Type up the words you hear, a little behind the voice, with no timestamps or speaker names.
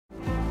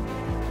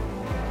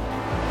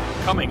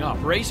Coming up,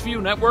 Raceview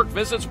Network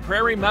visits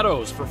Prairie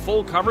Meadows for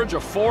full coverage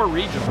of 4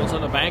 regionals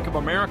in the Bank of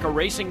America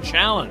Racing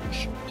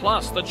Challenge.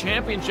 Plus, the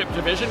championship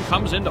division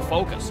comes into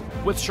focus,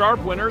 with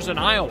sharp winners in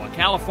Iowa,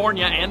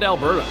 California, and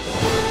Alberta.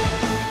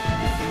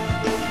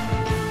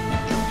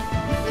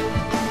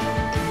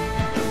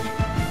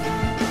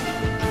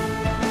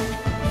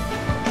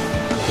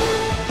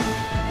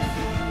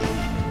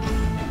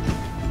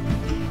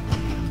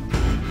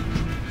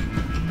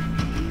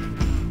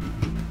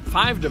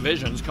 5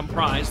 divisions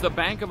comprise the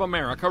Bank of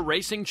America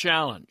Racing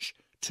Challenge: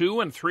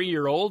 2- and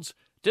 3-year-olds,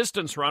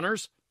 distance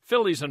runners,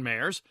 fillies and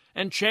mares,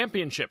 and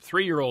championship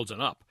 3-year-olds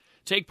and up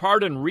take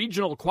part in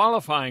regional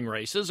qualifying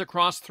races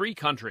across 3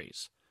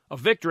 countries. A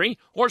victory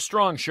or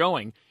strong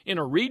showing in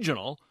a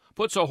regional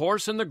puts a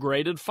horse in the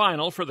graded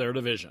final for their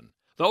division.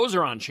 Those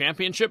are on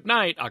championship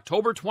night,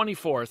 October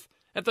 24th,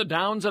 at the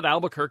Downs at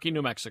Albuquerque,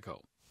 New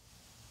Mexico.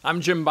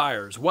 I'm Jim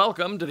Byers.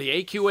 Welcome to the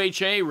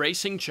AQHA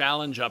Racing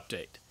Challenge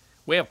Update.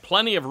 We have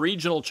plenty of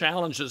regional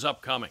challenges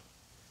upcoming.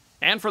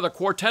 And for the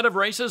quartet of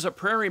races at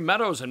Prairie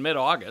Meadows in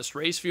mid-August,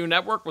 Raceview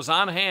Network was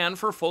on hand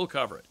for full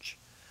coverage.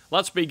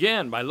 Let's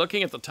begin by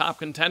looking at the top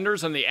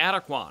contenders in the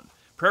AQHA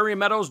Prairie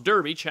Meadows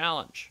Derby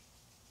Challenge.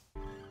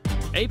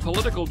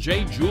 Apolitical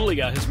J.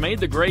 Julia has made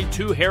the Grade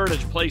 2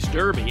 Heritage Place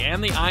Derby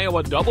and the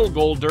Iowa Double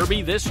Gold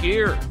Derby this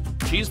year.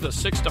 She's the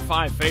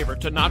 6-5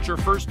 favorite to notch her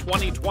first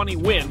 2020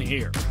 win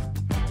here.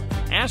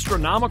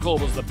 Astronomical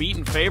was the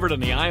beaten favorite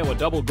in the Iowa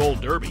Double Gold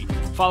Derby,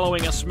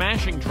 following a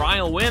smashing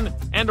trial win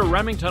and a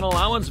Remington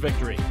allowance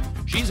victory.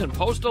 She's in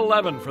post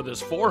 11 for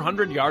this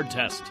 400-yard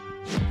test.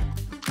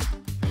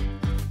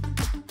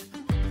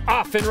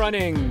 Off and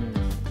running.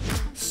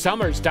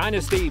 Summers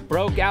Dynasty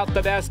broke out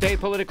the best.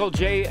 Apolitical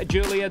J.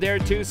 Julia there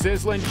too.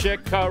 Sizzling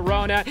Chick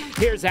Corona.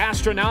 Here's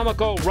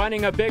Astronomical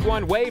running a big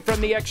one way from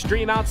the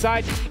extreme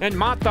outside. And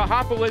Mott the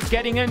Hopple is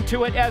getting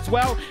into it as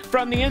well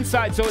from the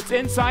inside. So it's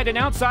inside and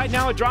outside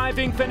now. A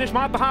driving finish.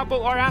 Mott the Hopple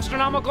or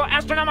Astronomical.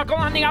 Astronomical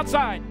on the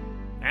outside.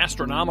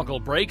 Astronomical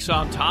breaks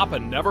on top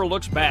and never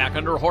looks back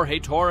under Jorge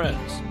Torres,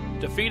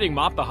 defeating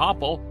Mott the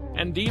Hopple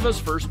and Diva's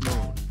First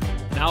Moon.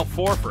 Now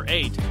 4 for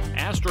 8,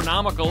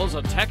 Astronomical is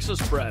a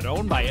Texas bred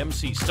owned by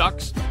MC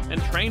Stucks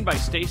and trained by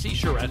Stacy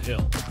Charette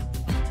Hill.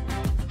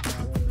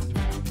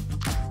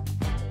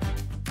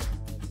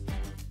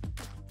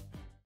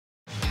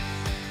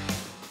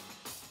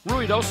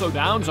 Ruidoso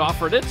Downs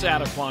offered its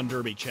AQHA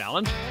Derby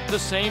Challenge the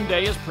same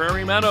day as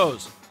Prairie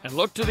Meadows, and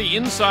look to the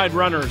inside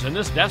runners in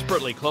this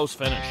desperately close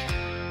finish.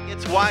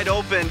 It's wide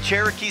open.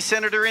 Cherokee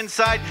Senator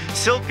inside.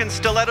 Silken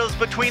Stilettos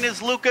between his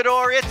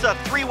Luchador. It's a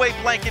 3-way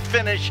blanket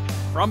finish.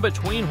 From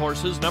between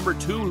horses, number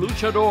 2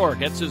 Luchador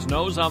gets his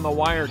nose on the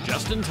wire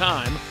just in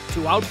time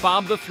to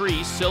outbob the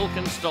 3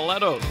 Silken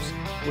Stilettos,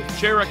 with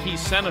Cherokee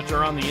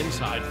Senator on the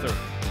inside third.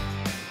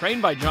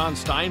 Trained by John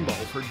Steinbow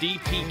for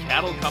DP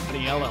Cattle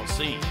Company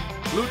LLC,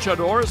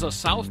 Luchador is a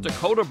South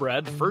Dakota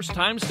bred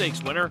first-time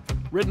stakes winner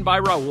ridden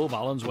by Raul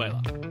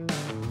Valenzuela.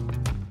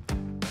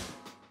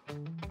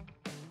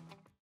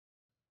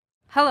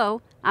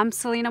 Hello, I'm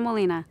Selena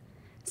Molina,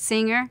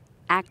 singer,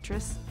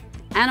 actress,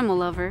 animal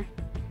lover,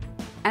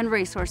 and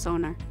racehorse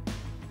owner.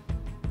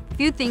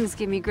 Few things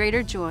give me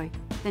greater joy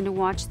than to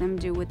watch them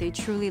do what they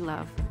truly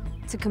love,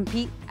 to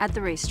compete at the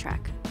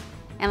racetrack.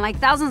 And like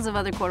thousands of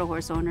other quarter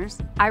horse owners,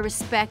 I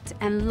respect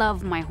and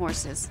love my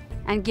horses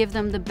and give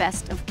them the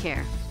best of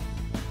care.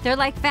 They're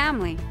like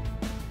family.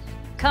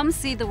 Come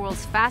see the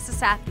world's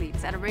fastest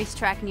athletes at a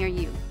racetrack near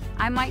you.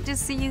 I might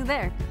just see you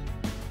there.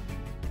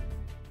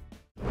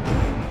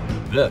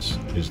 This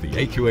is the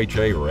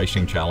AQHA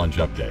Racing Challenge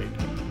Update,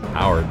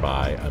 powered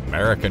by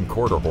American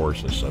Quarter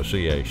Horse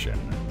Association.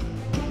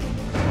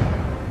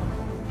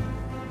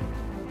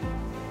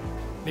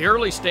 The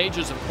early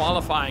stages of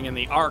qualifying in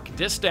the ARC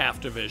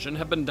Distaff division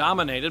have been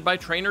dominated by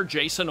trainer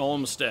Jason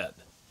Olmstead.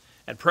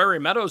 At Prairie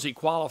Meadows, he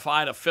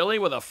qualified a filly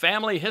with a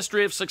family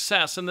history of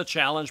success in the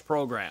challenge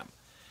program.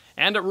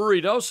 And at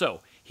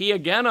Ruidoso, he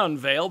again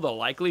unveiled the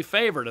likely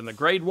favorite in the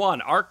Grade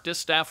 1 ARC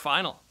Distaff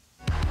final.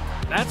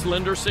 That's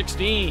Linder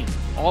 16,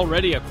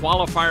 already a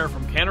qualifier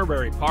from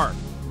Canterbury Park,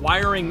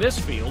 wiring this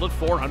field at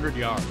 400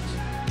 yards.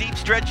 Deep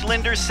stretch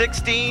Linder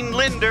 16.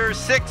 Linder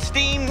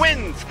 16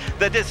 wins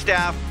the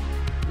Distaff.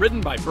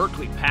 Ridden by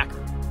Berkeley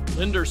Packer,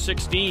 Linder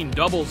 16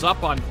 doubles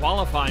up on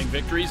qualifying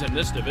victories in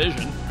this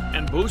division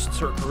and boosts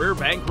her career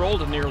bankroll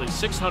to nearly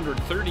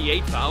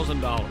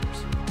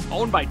 $638,000.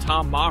 Owned by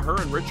Tom Maher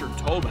and Richard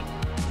Tobin,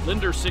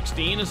 Linder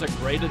 16 is a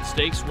graded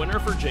stakes winner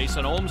for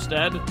Jason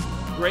Olmstead.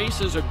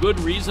 Grace is a good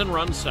reason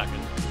runs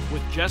second,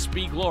 with Jess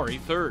B. Glory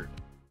third.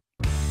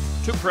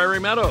 To Prairie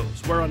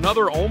Meadows, where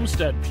another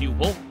Olmstead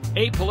pupil,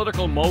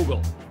 Apolitical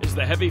Mogul, is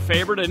the heavy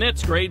favorite in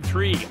its Grade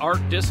 3 ARC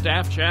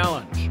Distaff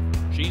Challenge.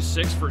 She's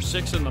 6 for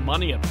 6 in the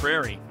money at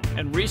Prairie,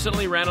 and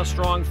recently ran a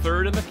strong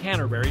third in the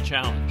Canterbury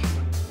Challenge.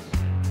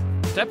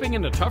 Stepping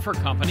into tougher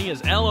company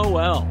is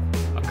LOL,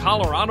 a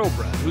Colorado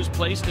bred who's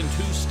placed in 2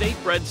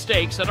 state-bred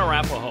stakes at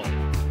Arapahoe.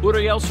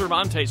 Uriel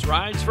Cervantes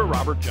rides for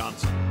Robert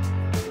Johnson.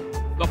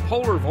 The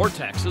Polar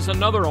Vortex is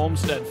another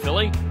Olmstead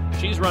filly.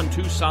 She's run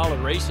 2 solid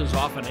races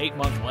off an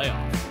 8-month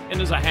layoff and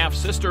is a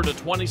half-sister to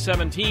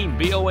 2017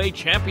 BOA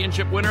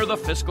Championship winner, the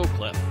Fiscal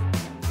Cliff.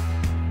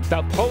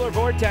 The Polar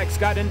Vortex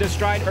got into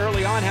stride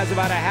early on, has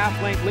about a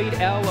half-length lead,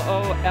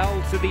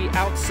 LOL to the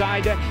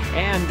outside,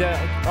 and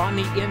on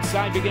the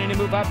inside beginning to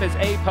move up is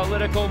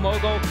Apolitical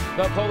Mogul.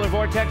 The Polar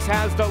Vortex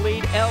has the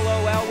lead,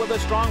 LOL with a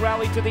strong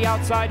rally to the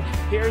outside.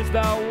 Here's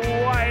the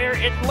wire.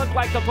 It looked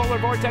like the Polar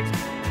Vortex.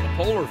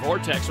 The Polar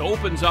Vortex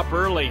opens up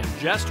early and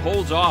just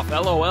holds off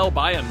LOL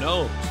by a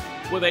nose,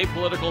 with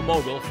Apolitical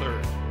Mogul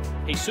third.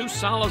 Jesus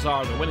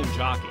Salazar, the winning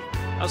jockey,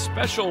 a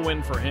special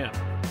win for him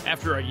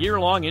after a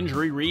year-long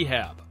injury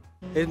rehab.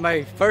 It's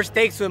my first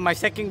stakes with my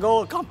second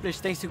goal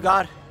accomplished, thanks to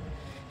God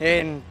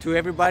and to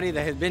everybody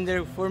that has been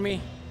there for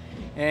me,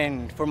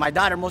 and for my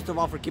daughter most of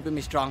all for keeping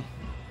me strong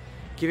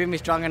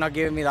and not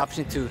giving me the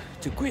option to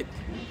quit.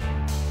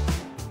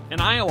 An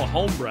Iowa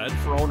homebred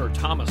for owner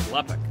Thomas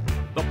Lepek,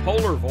 the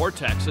Polar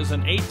Vortex is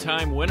an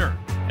 8-time winner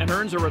and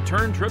earns a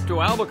return trip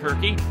to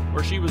Albuquerque,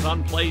 where she was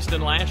unplaced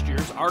in last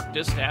year's Arc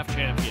Distaff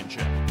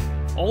Championship.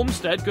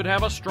 Olmsted could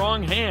have a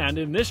strong hand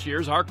in this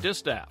year's Arc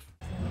Distaff.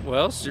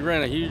 Well, she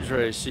ran a huge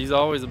race. She's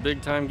always a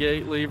big-time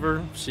gate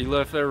lever. She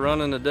left there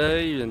running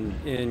today,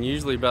 and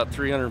usually about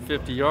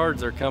 350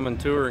 yards they're coming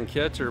to her and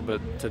catch her,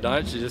 but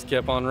tonight she just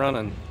kept on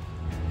running.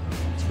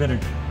 It's been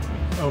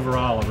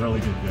overall a really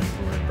good day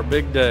for her. Her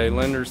big day,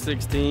 Linder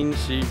 16,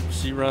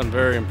 she run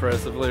very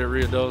impressively at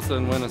Ruidoso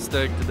and won a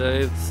stake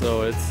today,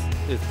 so it's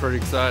pretty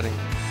exciting.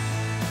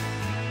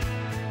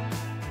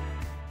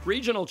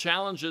 Regional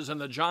challenges in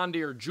the John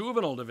Deere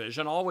Juvenile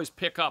Division always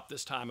pick up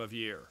this time of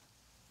year.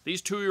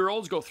 These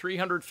 2-year-olds go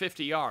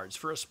 350 yards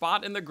for a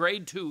spot in the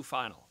Grade 2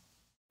 final.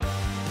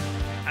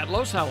 At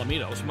Los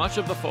Alamitos, much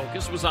of the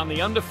focus was on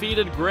the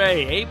undefeated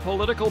gray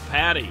Apolitical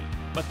Patty,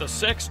 but the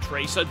 6th,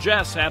 Teresa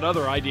Jess, had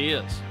other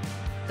ideas.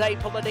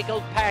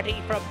 Apolitical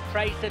Patty from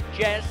Teresa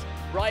Jess,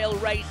 Royal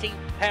Racing,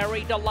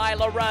 Perry,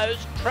 Delilah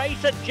Rose.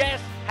 Teresa Jess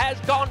has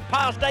gone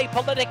past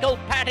Apolitical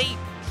Patty,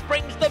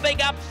 springs the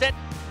big upset.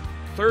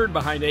 Third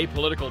behind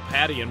Apolitical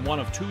Patty in one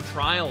of 2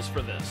 trials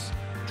for this.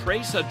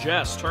 Teresa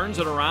Jess turns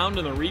it around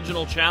in the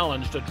regional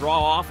challenge to draw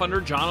off under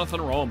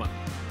Jonathan Roman.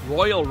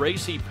 Royal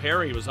Racing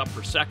Perry was up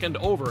for second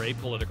over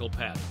Apolitical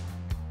Patty.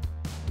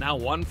 Now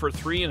 1 for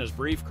 3 in his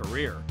brief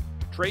career,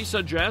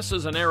 Teresa Jess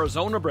is an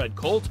Arizona-bred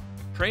colt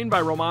trained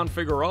by Roman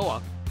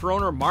Figueroa for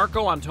owner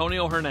Marco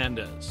Antonio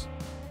Hernandez.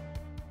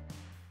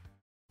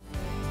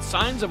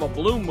 Signs of a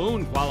Blue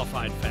Moon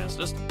qualified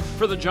fastest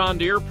for the John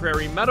Deere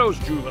Prairie Meadows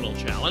Juvenile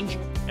Challenge,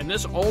 and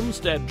this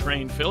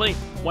Olmsted-trained filly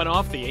went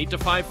off the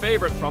 8-5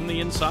 favorite from the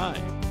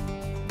inside.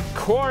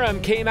 Quorum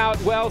came out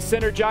well,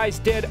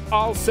 Synergized did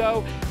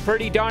also.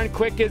 Pretty Darn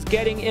Quick is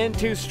getting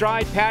into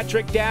stride.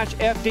 Patrick Dash,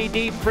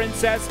 FDD,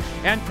 Princess,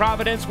 and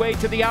Providence way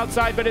to the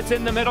outside, but it's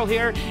in the middle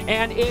here,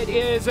 and it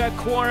is a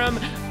Quorum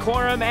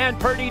and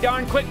Pretty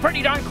Darn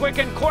Quick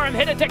and Quorum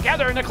hit it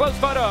together in a close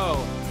photo.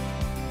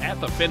 At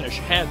the finish,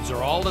 heads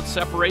are all that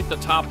separate the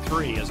top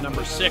 3 as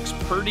number 6,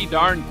 Pretty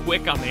Darn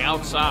Quick on the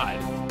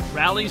outside,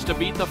 rallies to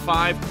beat the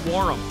 5,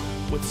 Quorum,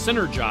 with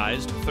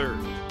Synergized third.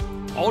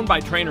 Owned by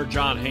trainer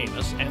John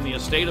Hamus and the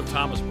estate of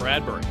Thomas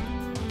Bradbury,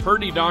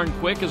 Pretty Darn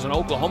Quick is an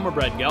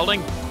Oklahoma-bred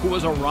gelding who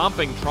was a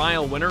romping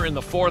trial winner in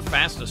the 4th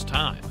fastest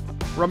time.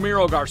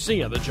 Ramiro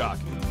Garcia, the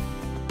jockey.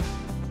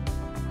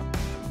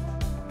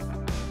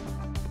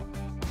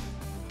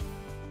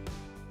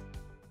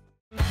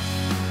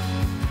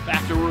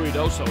 Back to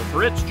Ruidoso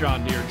for its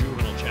John Deere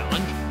Juvenile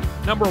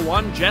Challenge. Number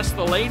 1, Jess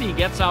the Lady,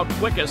 gets out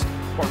quickest,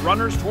 but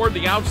runners toward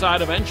the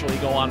outside eventually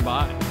go on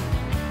by.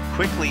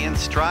 Quickly in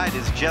stride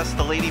is Jess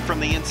the Lady from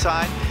the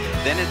inside.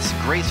 Then it's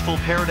Graceful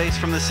Paradise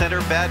from the center.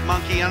 Bad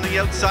Monkey on the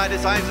outside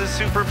is Isa's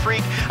Super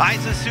Freak.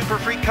 Isa's Super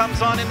Freak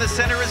comes on in the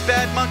center is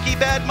Bad Monkey.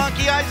 Bad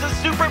Monkey, Isa's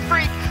Super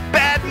Freak.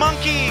 Bad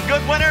Monkey,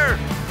 good winner.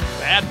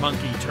 Bad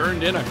Monkey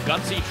turned in a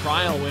gutsy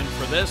trial win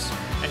for this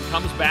and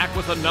comes back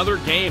with another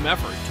game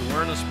effort to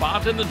earn a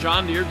spot in the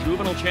John Deere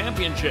Juvenile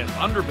Championship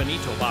under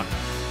Benito Baca.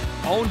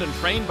 Owned and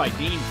trained by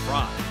Dean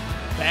Fry,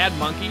 Bad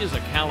Monkey is a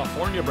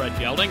California-bred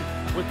gelding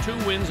with 2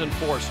 wins and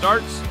 4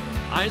 starts.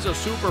 Isa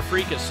Super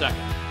Freak is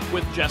second,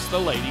 with Jess the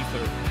Lady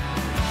third.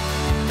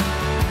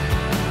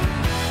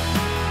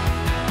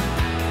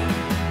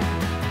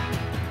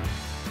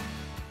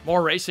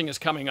 More racing is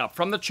coming up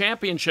from the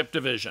Championship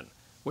Division,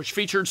 which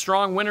featured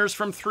strong winners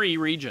from 3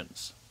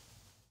 regions.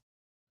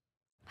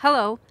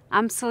 Hello,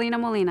 I'm Selena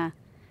Molina,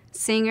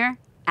 singer,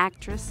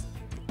 actress,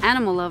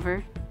 animal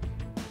lover,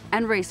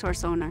 and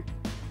racehorse owner.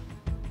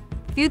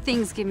 Few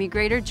things give me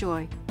greater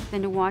joy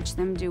than to watch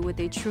them do what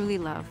they truly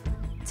love,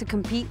 to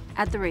compete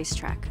at the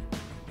racetrack.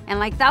 And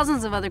like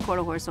thousands of other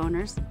quarter horse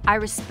owners, I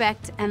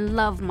respect and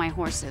love my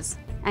horses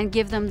and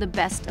give them the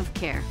best of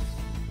care.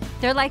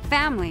 They're like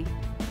family.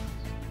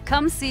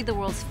 Come see the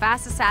world's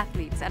fastest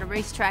athletes at a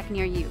racetrack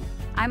near you.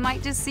 I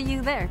might just see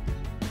you there.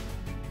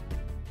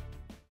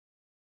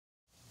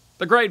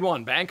 The Grade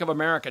 1 Bank of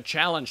America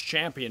Challenge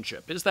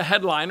Championship is the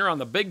headliner on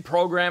the big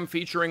program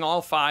featuring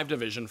all 5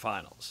 division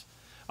finals.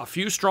 A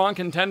few strong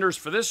contenders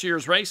for this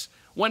year's race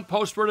went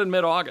postward in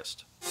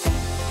mid-August.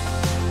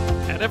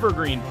 At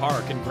Evergreen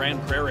Park in Grand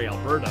Prairie,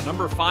 Alberta,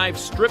 number 5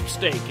 Strip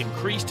Stake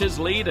increased his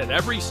lead at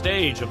every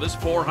stage of this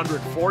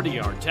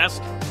 440-yard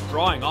test,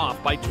 drawing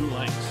off by 2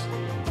 lengths.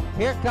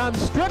 Here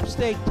comes Strip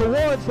Stake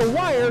towards the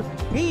wire.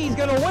 He's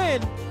going to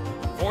win.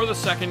 For the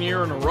second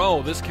year in a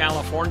row, this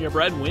California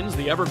bred wins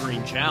the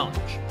Evergreen Challenge.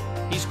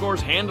 He scores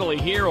handily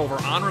here over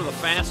Honor the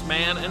Fast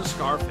Man and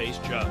Scarface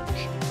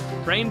Judge.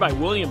 Trained by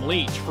William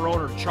Leach for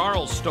owner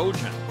Charles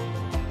Stojan,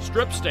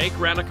 Strip Stake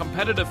ran a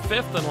competitive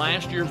 5th in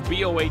last year's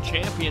BOA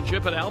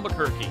Championship at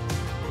Albuquerque.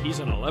 He's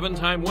an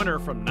 11-time winner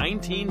from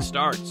 19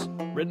 starts,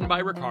 ridden by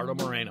Ricardo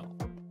Moreno.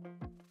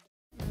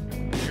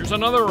 Here's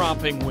another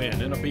romping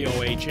win in a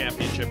BOA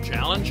Championship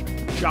Challenge.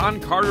 John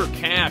Carter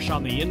Cash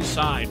on the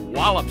inside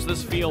wallops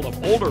this field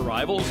of older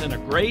rivals in a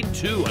Grade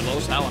 2 at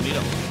Los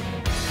Alamitos.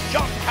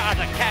 John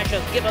Carter Cash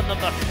has given them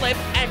the slip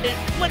and is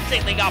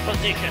blitzing the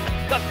opposition.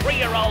 The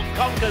 3-year-old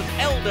conquers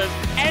elders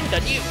and a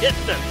new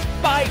distance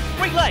by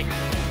 3 lengths.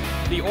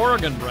 The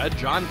Oregon-bred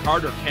John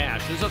Carter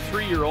Cash is a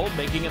 3-year-old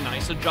making a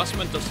nice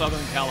adjustment to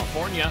Southern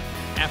California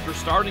after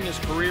starting his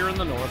career in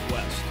the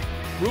Northwest.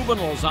 Ruben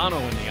Lozano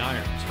in the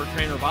irons for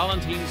trainer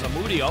Valentin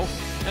Zamudio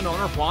and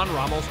owner Juan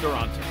Ramos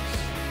Durantes.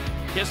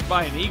 Kissed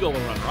by an eagle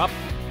runner-up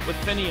with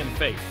Finney and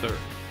Faith third.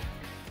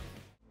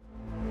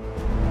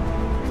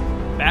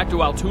 Back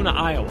to Altoona,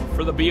 Iowa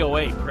for the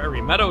BOA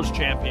Prairie Meadows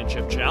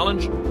Championship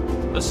Challenge.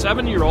 The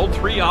 7-year-old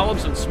 3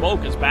 Olives and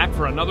Smoke is back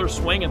for another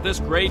swing at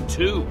this Grade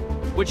 2,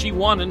 which he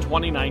won in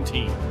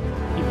 2019.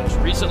 He most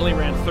recently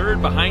ran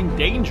 3rd behind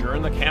Danger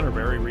in the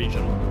Canterbury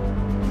Regional.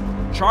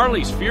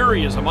 Charlie's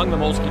Fury is among the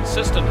most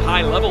consistent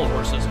high-level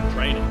horses in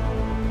training.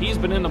 He's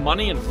been in the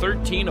money in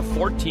 13 of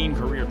 14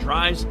 career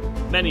tries,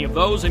 many of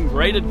those in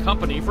graded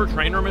company for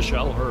trainer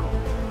Michelle Hurdle.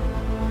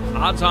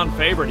 Odds-on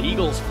favorite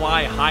Eagles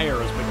Fly Higher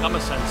has become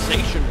a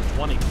sensation in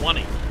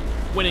 2020,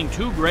 winning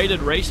 2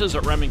 graded races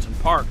at Remington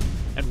Park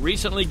and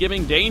recently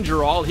giving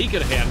Danger all he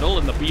could handle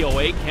in the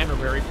BOA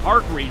Canterbury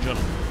Park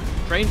Regional.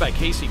 Trained by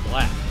Casey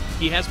Black,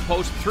 he has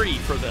post 3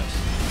 for this.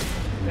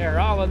 They're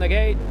all in the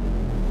gate.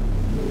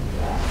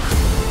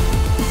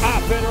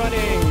 Off and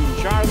running.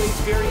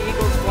 Charlie's Fury,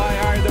 Eagles Fly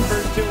Hard the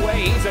first 2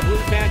 away. He's a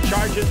Blues man,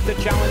 charges the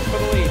challenge for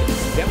the lead.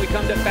 Then we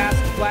come to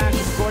Fast Flash,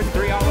 scored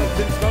 3 Olives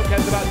and Smoke,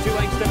 has about 2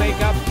 lengths to make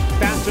up.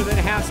 Faster than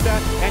Hasta,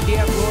 and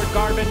DS Lord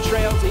Garvin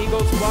trails.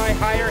 Eagles Fly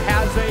Higher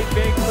has a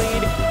big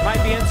lead.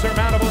 Might be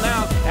insurmountable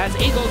now as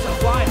Eagles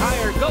Fly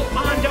Higher go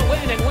on to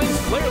win and wins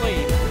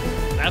clearly.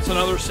 That's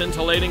another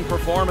scintillating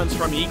performance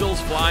from Eagles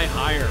Fly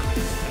Higher,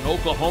 an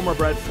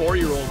Oklahoma-bred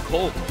 4-year-old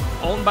colt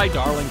owned by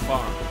Darling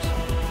Farms.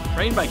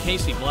 Trained by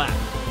Casey Black,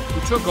 who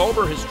took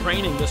over his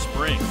training this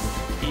spring.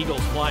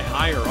 Eagles Fly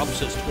Higher ups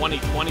his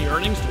 2020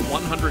 earnings to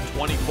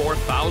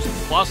 $124,000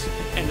 plus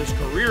and his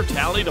career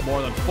tally to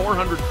more than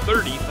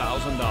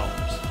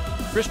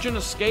 $430,000. Christian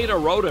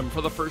Escada rode him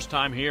for the first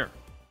time here.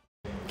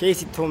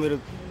 Casey told me to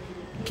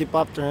keep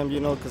after him,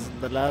 because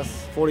the last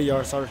 40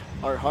 yards are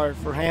hard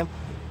for him.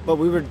 But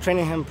we were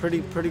training him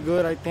pretty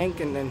good, I think,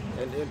 and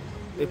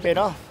it paid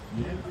off.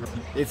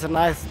 It's a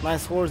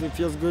nice horse. It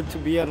feels good to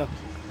be on a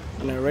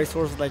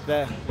racehorse like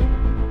that.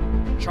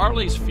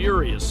 Charlie's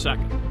Fury is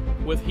second,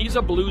 with He's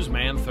a Blues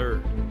Man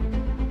third.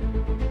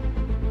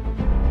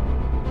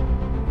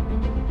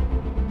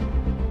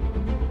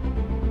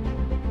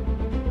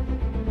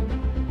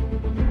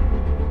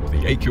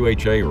 The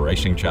AQHA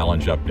Racing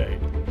Challenge Update,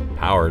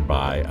 powered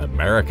by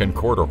American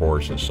Quarter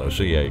Horse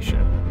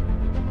Association.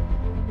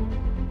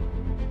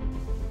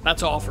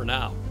 That's all for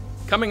now.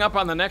 Coming up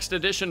on the next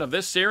edition of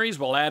this series,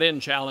 we'll add in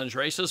challenge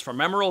races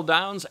from Emerald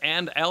Downs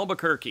and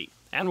Albuquerque,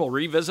 and we'll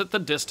revisit the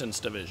distance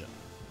division.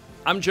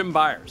 I'm Jim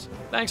Byers.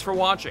 Thanks for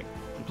watching,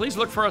 and please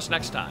look for us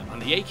next time on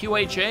the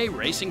AQHA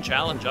Racing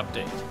Challenge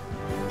Update.